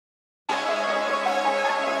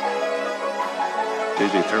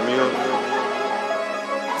JJ, turn me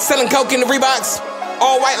up. Selling coke in the Reeboks,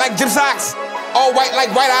 all white like gym socks, all white like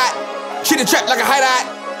white eye. Treat the trap like a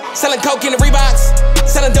hideout. Selling coke in the Reeboks,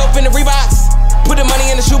 selling dope in the Reeboks.